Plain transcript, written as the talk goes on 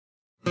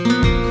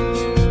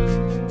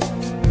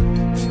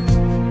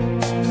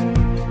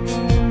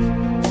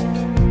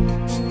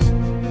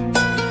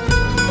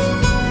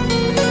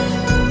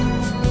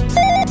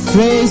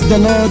Praise the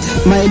Lord,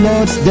 my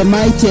Lord, the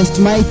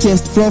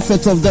mightiest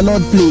prophets of the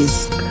Lord,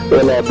 please.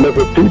 Well,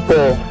 blessed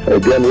people,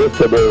 again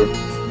yesterday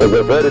was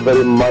a very,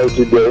 very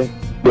mighty day.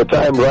 The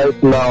time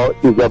right now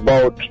is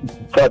about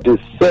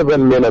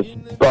 37 minutes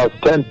past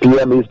 10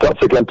 p.m. East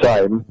African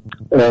time.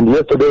 And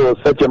yesterday was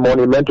such a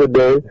monumental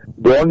day.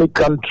 The only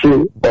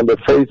country on the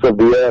face of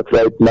the earth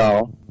right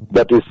now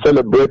that is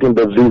celebrating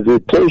the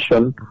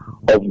visitation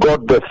of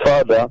God the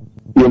Father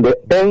in the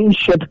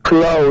ancient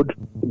cloud,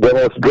 the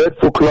most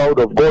dreadful cloud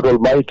of God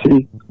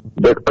Almighty,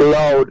 the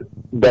cloud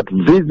that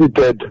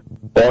visited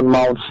on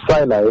Mount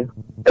Sinai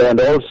and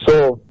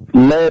also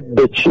led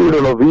the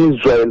children of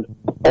Israel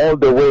all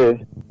the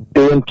way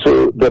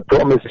into the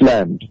promised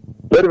land.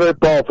 Very, very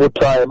powerful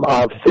time.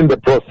 I've seen the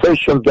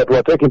processions that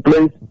were taking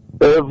place.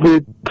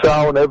 Every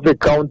town, every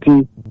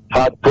county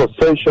had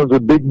processions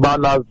with big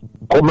banners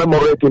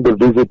commemorating the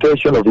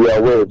visitation of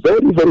Yahweh.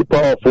 Very, very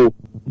powerful,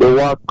 the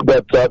work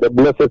that the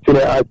Blessed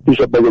Senior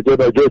Archbishop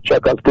Dr. George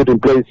Chuck has put in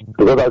place.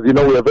 Because as you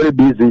know, we are very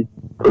busy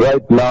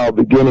right now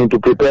beginning to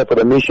prepare for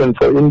the mission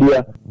for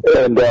India.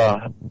 And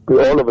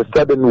all of a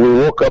sudden we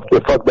woke up to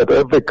the fact that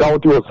every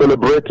county was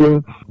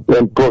celebrating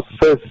and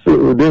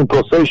doing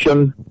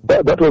procession.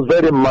 That was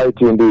very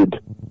mighty indeed.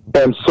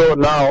 And so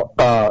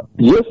now,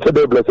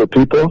 yesterday, blessed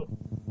people,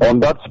 on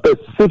that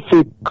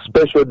specific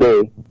special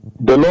day,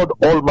 the Lord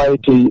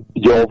Almighty,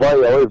 Jehovah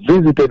Yahweh,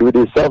 visited with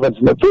his servants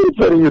in a very,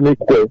 very unique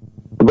way,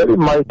 very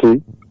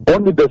mighty.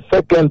 Only the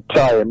second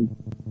time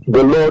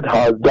the Lord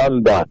has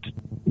done that.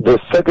 The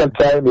second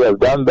time he has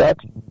done that.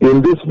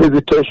 In this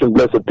visitation,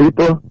 blessed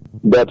people,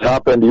 that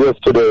happened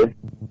yesterday,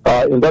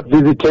 in that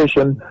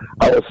visitation,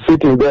 I was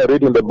sitting there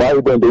reading the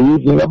Bible in the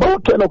evening,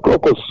 about 10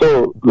 o'clock or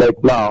so,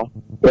 like now,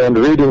 and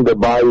reading the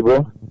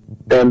Bible,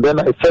 and then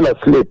I fell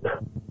asleep.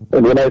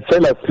 And when I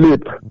fell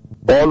asleep,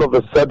 all of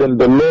a sudden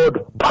the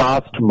Lord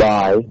passed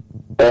by,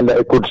 and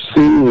I could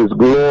see his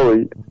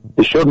glory.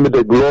 He showed me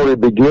the glory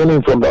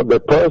beginning from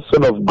the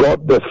person of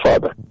God the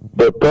Father.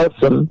 The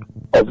person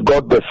of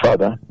God the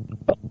Father.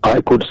 I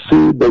could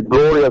see the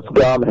glorious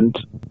garment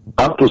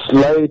up to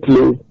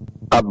slightly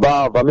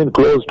above,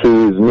 close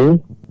to his knee,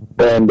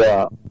 and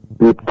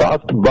he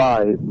passed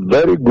by,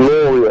 very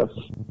glorious,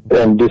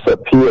 and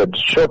disappeared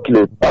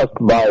shortly, passed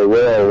by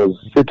where I was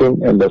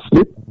sitting and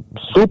asleep.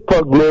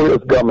 Super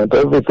glorious garment,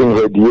 everything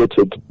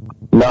radiated.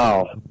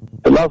 Now,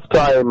 the last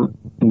time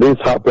this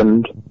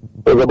happened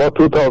was about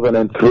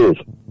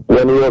 2003,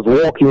 when he was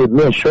walking with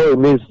me and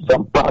showing me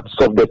some parts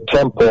of the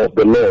temple of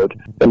the Lord,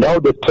 and how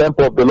the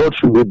temple of the Lord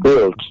should be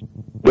built.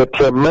 The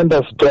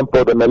tremendous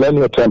temple, the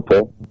millennial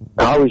temple,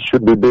 how it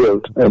should be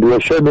built. And he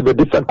was showing me the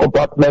different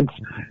compartments.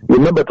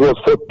 Remember, it was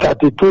for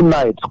 32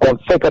 nights,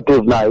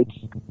 consecutive nights.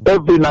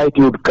 Every night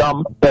he would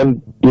come,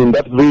 and in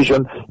that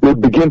vision, he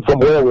would begin from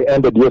where we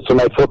ended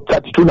yesterday for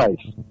 32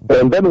 nights.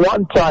 And then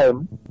one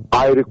time,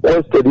 I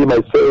requested him,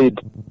 I said,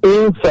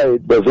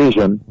 inside the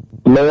vision,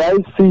 may I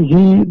see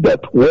he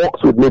that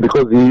walks with me,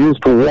 because he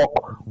used to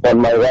walk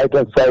on my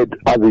right-hand side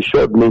as he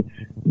showed me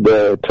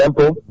the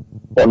temple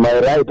on my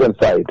right-hand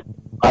side.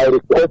 I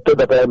requested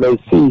that I may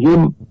see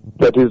him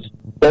that is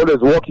always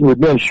walking with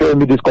me and showing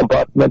me this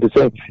compartment. He's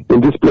saying,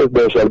 in this place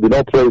there shall be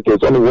no praise,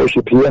 there's only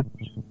worship here,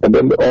 and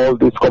then all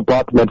these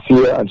compartments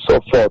here and so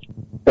forth.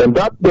 And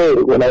that day,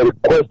 when I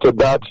requested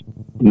that,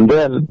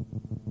 then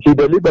he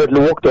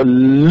deliberately walked a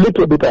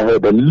little bit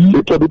ahead, so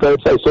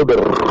I saw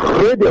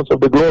the radiance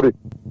of the glory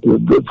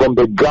from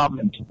the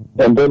garment,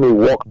 and then he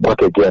walked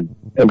back again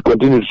and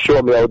continued to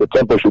show me how the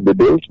temple should be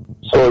built.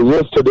 So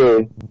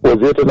yesterday was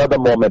yet another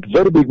moment,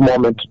 very big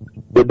moment,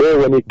 the day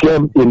when he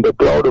came in the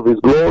cloud of his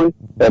glory,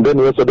 and then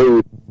yesterday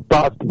he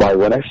passed by.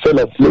 When I fell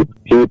asleep,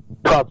 he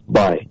passed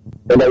by.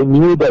 And I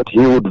knew that he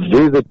would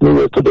visit me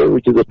yesterday,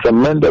 which is a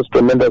tremendous,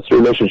 tremendous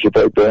relationship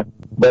right there.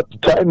 But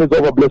time is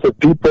over, blessed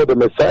people. The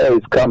Messiah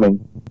is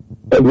coming.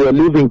 And we are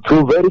living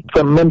through very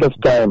tremendous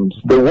times.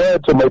 The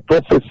words of my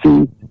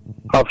prophecy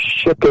have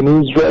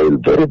shaken Israel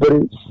very,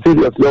 very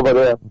seriously over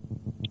there,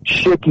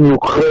 shaking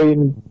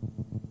Ukraine.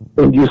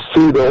 And you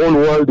see the whole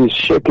world is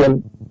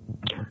shaken.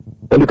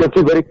 And you can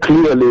see very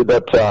clearly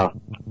that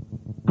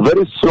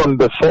very soon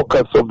the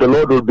focus of the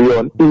Lord will be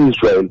on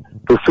Israel,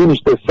 to finish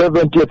the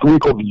 70th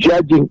week of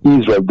judging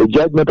Israel, the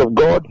judgment of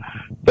God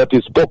that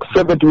he spoke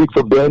 70 weeks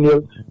of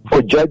Daniel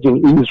for judging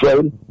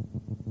Israel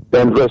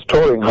and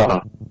restoring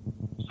her.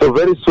 So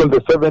very soon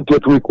the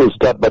 70th week will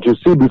start, but you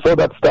see, before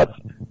that starts,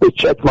 the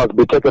church must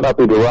be taken up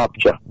into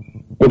rapture,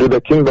 into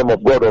the kingdom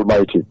of God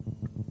Almighty.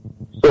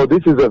 So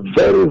this is a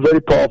very,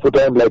 very powerful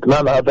time like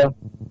none other,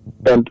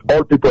 and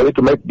all people need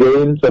to make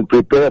gains and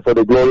prepare for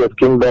the glorious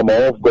kingdom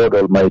of God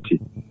Almighty,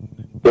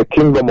 the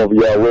kingdom of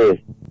Yahweh,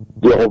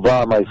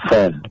 Jehovah, my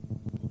friend.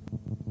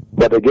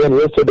 But again,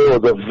 yesterday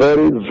was a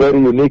very, very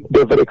unique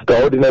day, very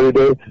extraordinary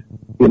day,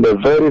 in a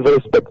very, very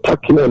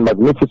spectacular and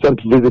magnificent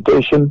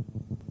visitation.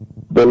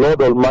 The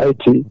Lord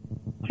Almighty,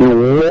 he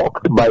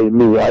walked by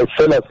me. I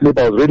fell asleep.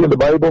 I was reading the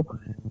Bible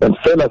and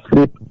fell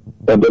asleep.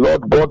 And the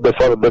Lord God the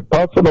Father, the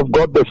person of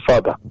God the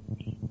Father,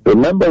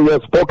 remember, he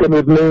has spoken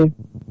with me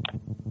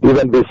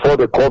Even before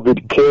the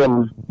COVID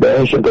came, the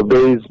Ancient of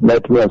Days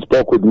met me and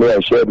spoke with me. I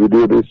shared with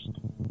you this.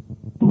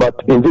 But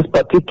in this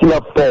particular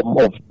form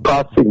of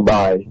passing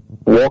by,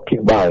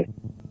 walking by,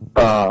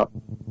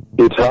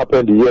 it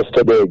happened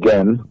yesterday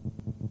again.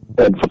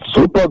 And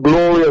super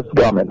glorious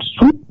garment,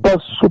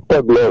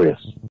 super glorious.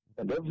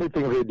 And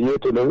everything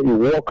radiated. He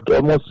walked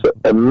almost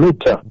a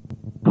meter.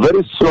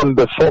 Very soon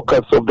the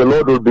focus of the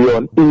Lord will be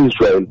on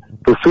Israel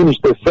to finish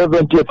the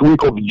 70th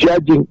week of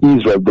judging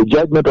Israel. The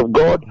judgment of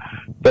God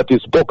that He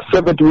spoke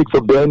 70 weeks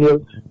of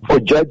Daniel for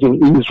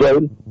judging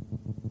Israel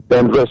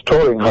and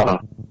restoring her.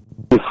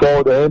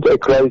 Before the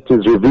Antichrist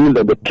is revealed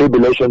and the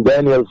tribulation,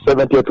 Daniel's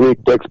 70th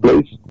week takes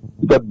place,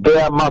 that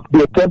there must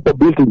be a temple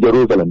built in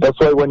Jerusalem. That's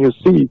why when you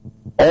see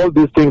all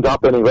these things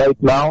happening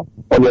right now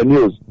on your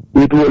news,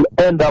 it will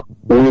end up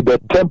with a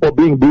temple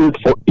being built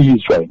for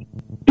Israel.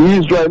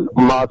 Israel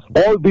must,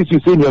 all this you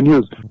see in your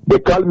news, the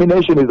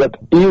culmination is that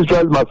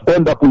Israel must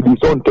end up with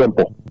its own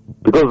temple.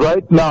 Because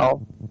right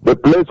now, the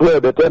place where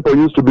the temple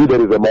used to be,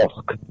 there is a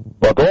mosque.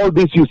 But all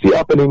this you see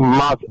happening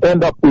must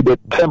end up with a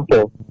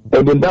temple.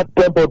 And in that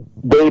temple,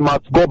 they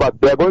must go back.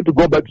 They are going to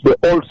go back to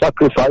the old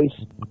sacrifice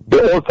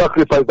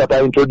that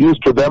I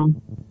introduced to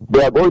them.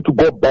 They are going to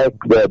go back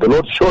there. The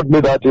Lord showed me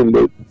that in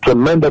the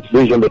tremendous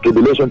vision, the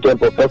tribulation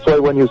temple. That's why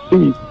when you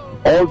see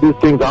all these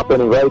things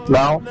happening right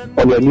now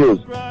on your news,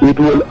 it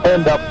will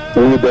end up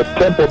with the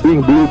temple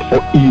being built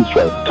for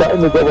Israel.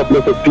 Time is over,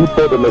 blessed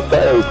people. The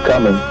Messiah is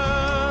coming.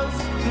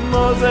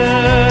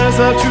 Moses,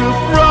 a true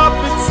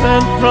prophet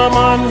sent from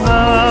on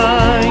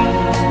high.